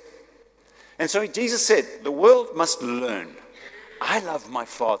arrest me. And so Jesus said, the world must learn. I love my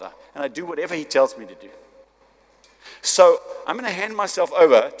Father and I do whatever he tells me to do. So I'm going to hand myself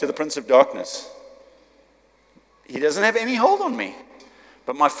over to the Prince of Darkness. He doesn't have any hold on me.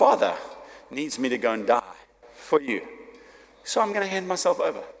 But my Father needs me to go and die for you. So I'm going to hand myself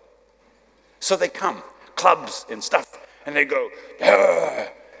over. So they come, clubs and stuff. And they go,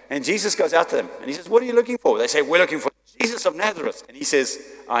 Argh! And Jesus goes out to them. And he says, what are you looking for? They say, we're looking for Jesus of Nazareth. And he says,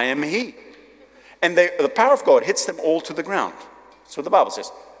 I am he. And the power of God hits them all to the ground. That's what the Bible says.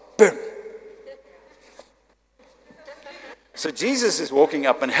 Boom. So Jesus is walking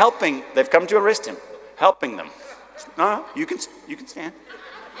up and helping. They've come to arrest him, helping them. No, you can stand.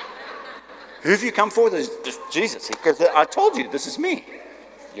 Who have you come for? This Jesus. Because I told you, this is me.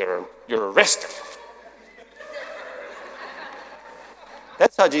 You're arrested.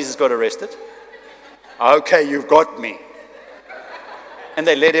 That's how Jesus got arrested. Okay, you've got me. And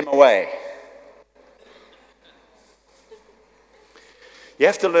they led him away. You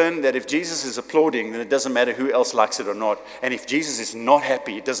have to learn that if Jesus is applauding, then it doesn't matter who else likes it or not. And if Jesus is not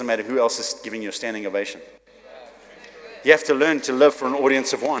happy, it doesn't matter who else is giving you a standing ovation. You have to learn to live for an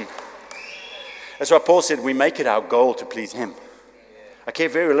audience of one. That's why Paul said, we make it our goal to please him. I care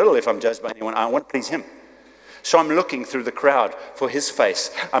very little if I'm judged by anyone. I want to please him. So I'm looking through the crowd for his face.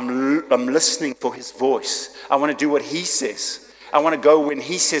 I'm listening for his voice. I want to do what he says. I want to go when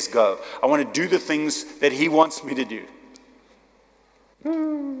he says go. I want to do the things that he wants me to do.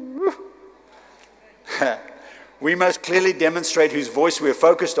 We must clearly demonstrate whose voice we're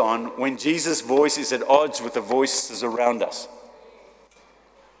focused on when Jesus' voice is at odds with the voices around us.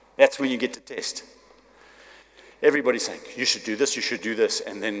 That's when you get to test. Everybody's saying, you should do this, you should do this.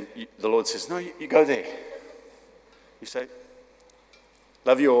 And then the Lord says, no, you go there. You say,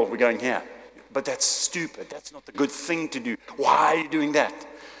 love you all, we're going here. But that's stupid. That's not the good thing to do. Why are you doing that?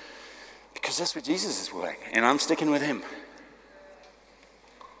 Because that's where Jesus is going. And I'm sticking with him.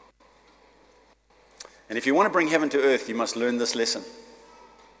 And if you want to bring heaven to earth, you must learn this lesson.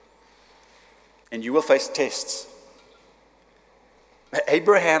 And you will face tests.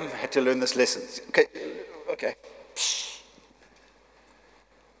 Abraham had to learn this lesson. Okay.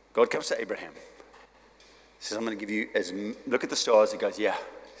 God comes to Abraham. He says, I'm going to give you, look at the stars. He goes, yeah.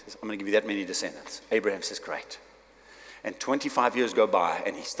 He says, I'm going to give you that many descendants. Abraham says, great. And 25 years go by,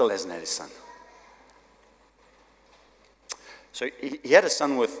 and he still hasn't had his son. So he had a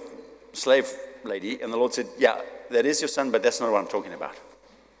son with a slave lady, and the Lord said, yeah, that is your son, but that's not what I'm talking about.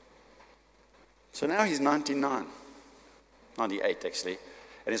 So now he's 98 actually,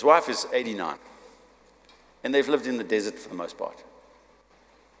 and his wife is 89. And they've lived in the desert for the most part.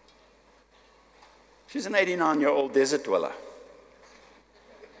 She's an 89-year-old desert dweller.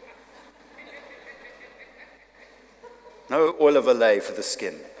 No oil of Olay for the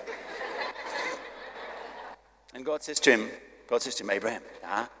skin. And God says to him, Abraham,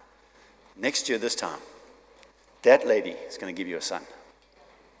 next year this time, that lady is going to give you a son.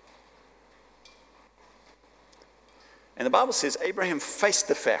 And the Bible says Abraham faced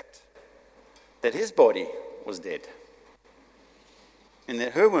the fact that his body was dead and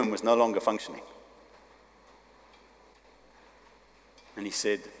that her womb was no longer functioning. And he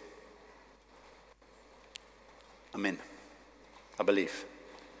said, Amen. I believe.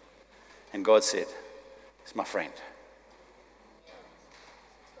 And God said, it's my friend.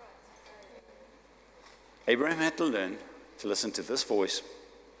 Abraham had to learn to listen to this voice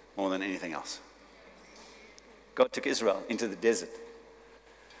more than anything else. God took Israel into the desert.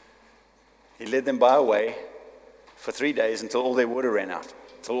 He led them by a way for 3 days until all their water ran out,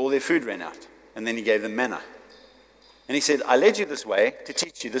 until all their food ran out. And then he gave them manna. And he said, I led you this way to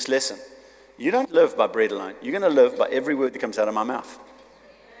teach you this lesson. You don't live by bread alone. You're going to live by every word that comes out of my mouth.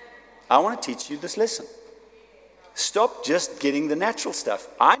 I want to teach you this lesson. Stop just getting the natural stuff.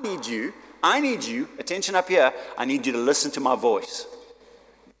 I need you, attention up here, I need you to listen to my voice.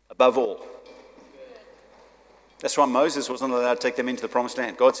 Above all. That's why Moses wasn't allowed to take them into the promised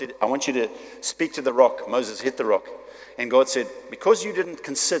land. God said, I want you to speak to the rock. Moses hit the rock. And God said, because you didn't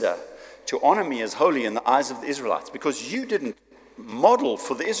consider to honor me as holy in the eyes of the Israelites, because you didn't model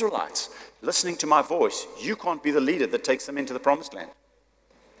for the Israelites listening to my voice, you can't be the leader that takes them into the promised land.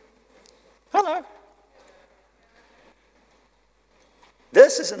 Hello.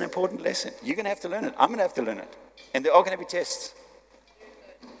 This is an important lesson. You're going to have to learn it. I'm going to have to learn it. And there are going to be tests.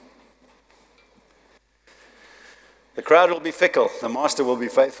 The crowd will be fickle. The master will be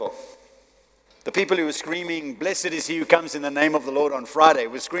faithful. The people who were screaming, blessed is he who comes in the name of the Lord on Friday,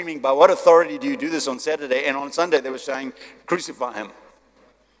 were screaming, by what authority do you do this on Saturday? And on Sunday they were saying, crucify him.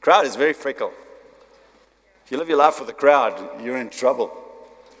 Crowd is very fickle. If you live your life for the crowd, you're in trouble.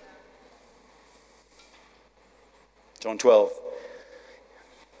 John 12.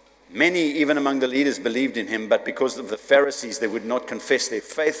 Many, even among the leaders, believed in him, but because of the Pharisees, they would not confess their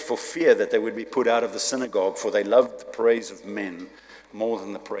faith for fear that they would be put out of the synagogue, for they loved the praise of men more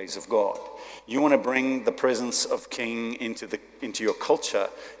than the praise of God. You want to bring the presence of King into your culture,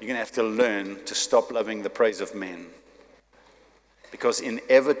 you're going to have to learn to stop loving the praise of men. Because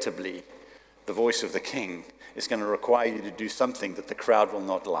inevitably, the voice of the King is going to require you to do something that the crowd will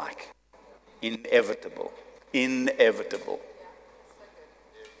not like. Inevitable.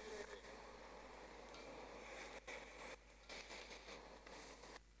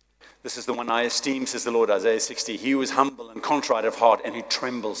 This is the one I esteem, says the Lord, Isaiah 60. He who is humble and contrite of heart, and who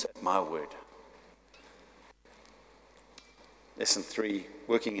trembles at my word. Lesson 3,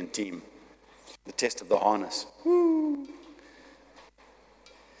 working in team. The test of the harness. Woo.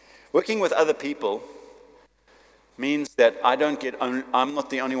 Working with other people means that I'm not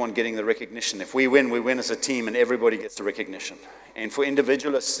the only one getting the recognition. If we win as a team, and everybody gets the recognition. And for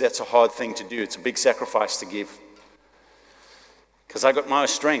individualists, that's a hard thing to do. It's a big sacrifice to give. Because I got my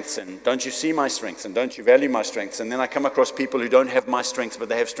strengths, and don't you see my strengths, and don't you value my strengths? And then I come across people who don't have my strengths, but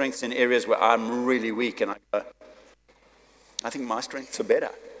they have strengths in areas where I'm really weak, and I go, I think my strengths are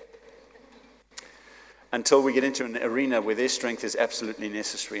better. Until we get into an arena where their strength is absolutely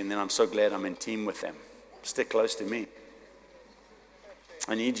necessary, and then I'm so glad I'm in team with them. Stick close to me.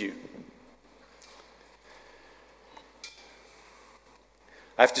 I need you.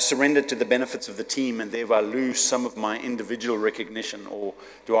 I have to surrender to the benefits of the team and thereby lose some of my individual recognition, or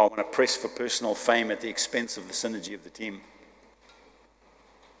do I want to press for personal fame at the expense of the synergy of the team?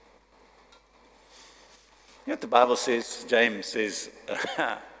 You know what the Bible says? James says,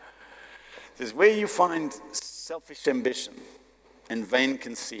 says, where you find selfish ambition and vain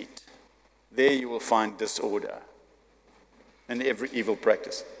conceit, there you will find disorder and every evil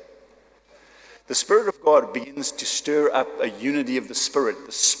practice. The Spirit of God begins to stir up a unity of the Spirit.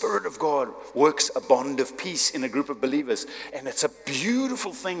 The Spirit of God works a bond of peace in a group of believers. And it's a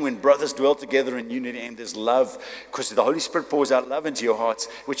beautiful thing when brothers dwell together in unity and there's love, because the Holy Spirit pours out love into your hearts,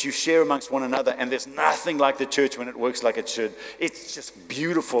 which you share amongst one another. And there's nothing like the church when it works like it should. It's just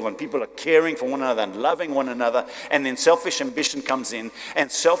beautiful, and people are caring for one another and loving one another. And then selfish ambition comes in. And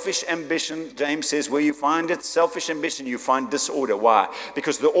selfish ambition, James says, where you find it, selfish ambition, you find disorder. Why?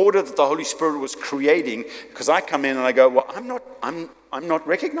 Because the order that the Holy Spirit was creating, because I come in and I go, well, I'm not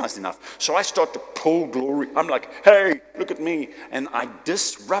recognized enough. So I start to pull glory. I'm like, hey, look at me. And I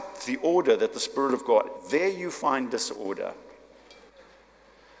disrupt the order that the Spirit of God. There you find disorder.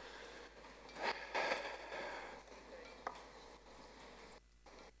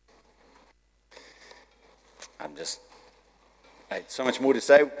 I had so much more to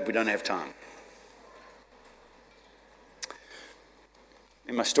say, we don't have time.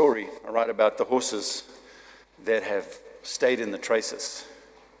 In my story, I write about the horses that have stayed in the traces.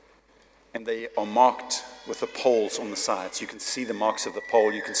 And they are marked with the poles on the sides. You can see the marks of the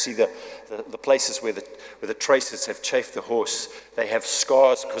pole. You can see the places where the traces have chafed the horse. They have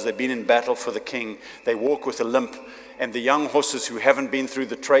scars because they've been in battle for the king. They walk with a limp. And the young horses who haven't been through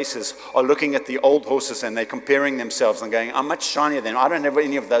the traces are looking at the old horses, and they're comparing themselves and going, I'm much shinier than them. I don't have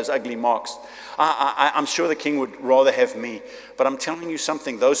any of those ugly marks. I'm sure the king would rather have me. But I'm telling you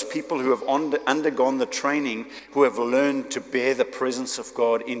something, those people who have undergone the training, who have learned to bear the presence of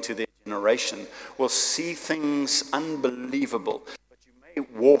God into their generation, will see things unbelievable. But you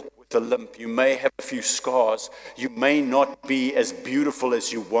may walk with a limp. You may have a few scars. You may not be as beautiful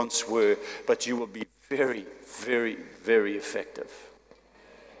as you once were, but you will be very, very, very effective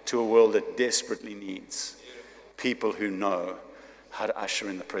to a world that desperately needs people who know how to usher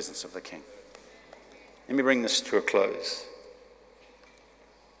in the presence of the King. Let me bring this to a close.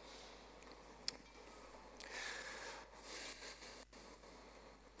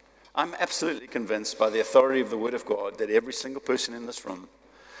 I'm absolutely convinced by the authority of the Word of God that every single person in this room,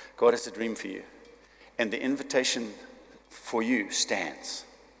 God has a dream for you. And the invitation for you stands.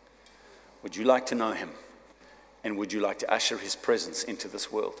 Would you like to know Him? And would you like to usher His presence into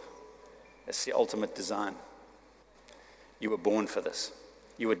this world? That's the ultimate design. You were born for this.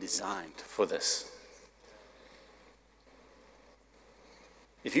 You were designed for this.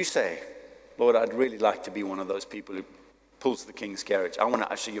 If you say, Lord, I'd really like to be one of those people who pulls the King's carriage. I want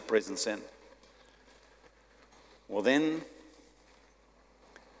to usher your presence in. Well then,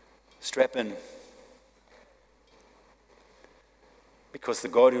 strap in. Because the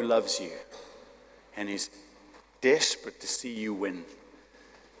God who loves you and is desperate to see you win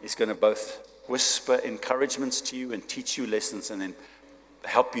is going to both whisper encouragements to you and teach you lessons, and then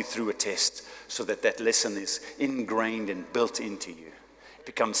help you through a test so that that lesson is ingrained and built into you. It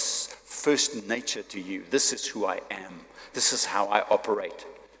becomes first nature to you. This is who I am. This is how I operate.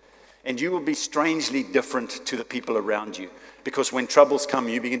 And you will be strangely different to the people around you, because when troubles come,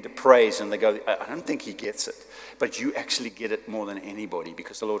 you begin to praise and they go, I don't think he gets it. But you actually get it more than anybody,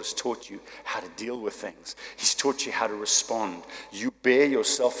 because the Lord has taught you how to deal with things. He's taught you how to respond. You bear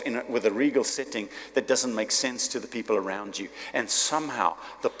yourself with a regal setting that doesn't make sense to the people around you. And somehow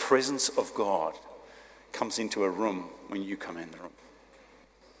the presence of God comes into a room when you come in the room.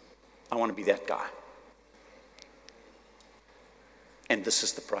 I want to be that guy. And this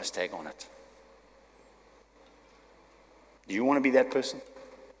is the price tag on it. Do you want to be that person?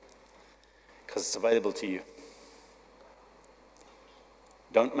 because it's available to you.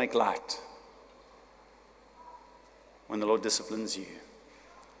 Don't make light when the Lord disciplines you.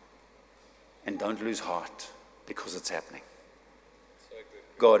 And don't lose heart because it's happening.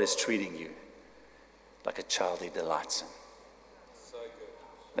 God is treating you like a child He delights in.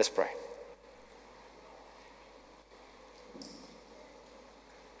 Let's pray.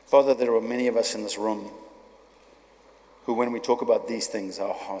 Father, there are many of us in this room who, when we talk about these things,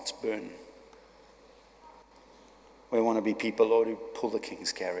 our hearts burn. We want to be people, Lord, who pull the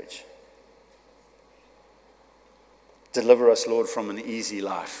King's carriage. Deliver us, Lord, from an easy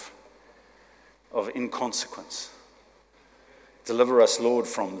life of inconsequence. Deliver us, Lord,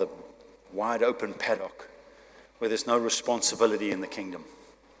 from the wide open paddock where there's no responsibility in the kingdom.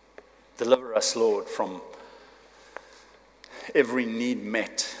 Deliver us, Lord, from every need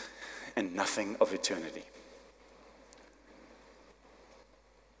met and nothing of eternity.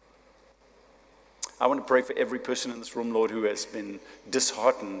 I want to pray for every person in this room, Lord, who has been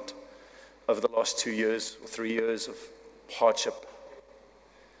disheartened over the last 2 years or 3 years of hardship.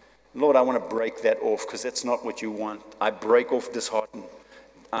 Lord, I want to break that off because that's not what you want. I break off disheartened.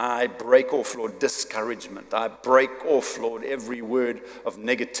 I break off, Lord, discouragement. I break off, Lord, every word of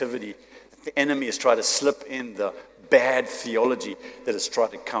negativity. The enemy has tried to slip in the bad theology that has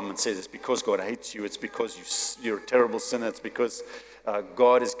tried to come and says it's because God hates you. It's because you're a terrible sinner. It's because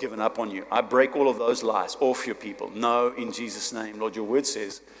God has given up on you. I break all of those lies off your people. No, in Jesus' name. Lord, your word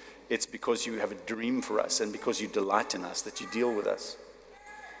says it's because you have a dream for us and because you delight in us that you deal with us.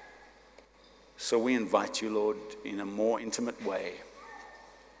 So we invite you, Lord, in a more intimate way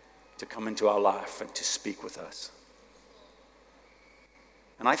to come into our life and to speak with us.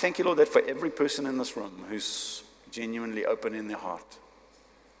 And I thank you, Lord, that for every person in this room who's genuinely open in their heart,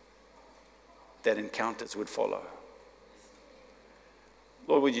 that encounters would follow.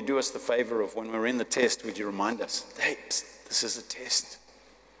 Lord, would you do us the favor of when we're in the test, would you remind us, hey, this is a test.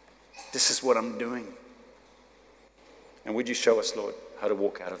 This is what I'm doing. And would you show us, Lord, how to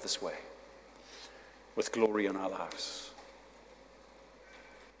walk out of this way with glory in our lives.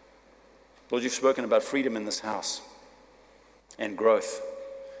 Lord, you've spoken about freedom in this house and growth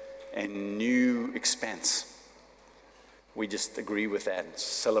and new expanse. We just agree with that and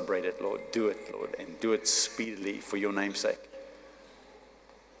celebrate it, Lord. Do it, Lord, and do it speedily for your name's sake.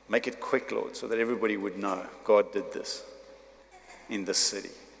 Make it quick, Lord, so that everybody would know God did this in this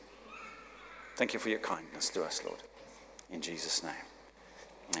city. Thank you for your kindness to us, Lord. In Jesus' name,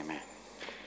 amen.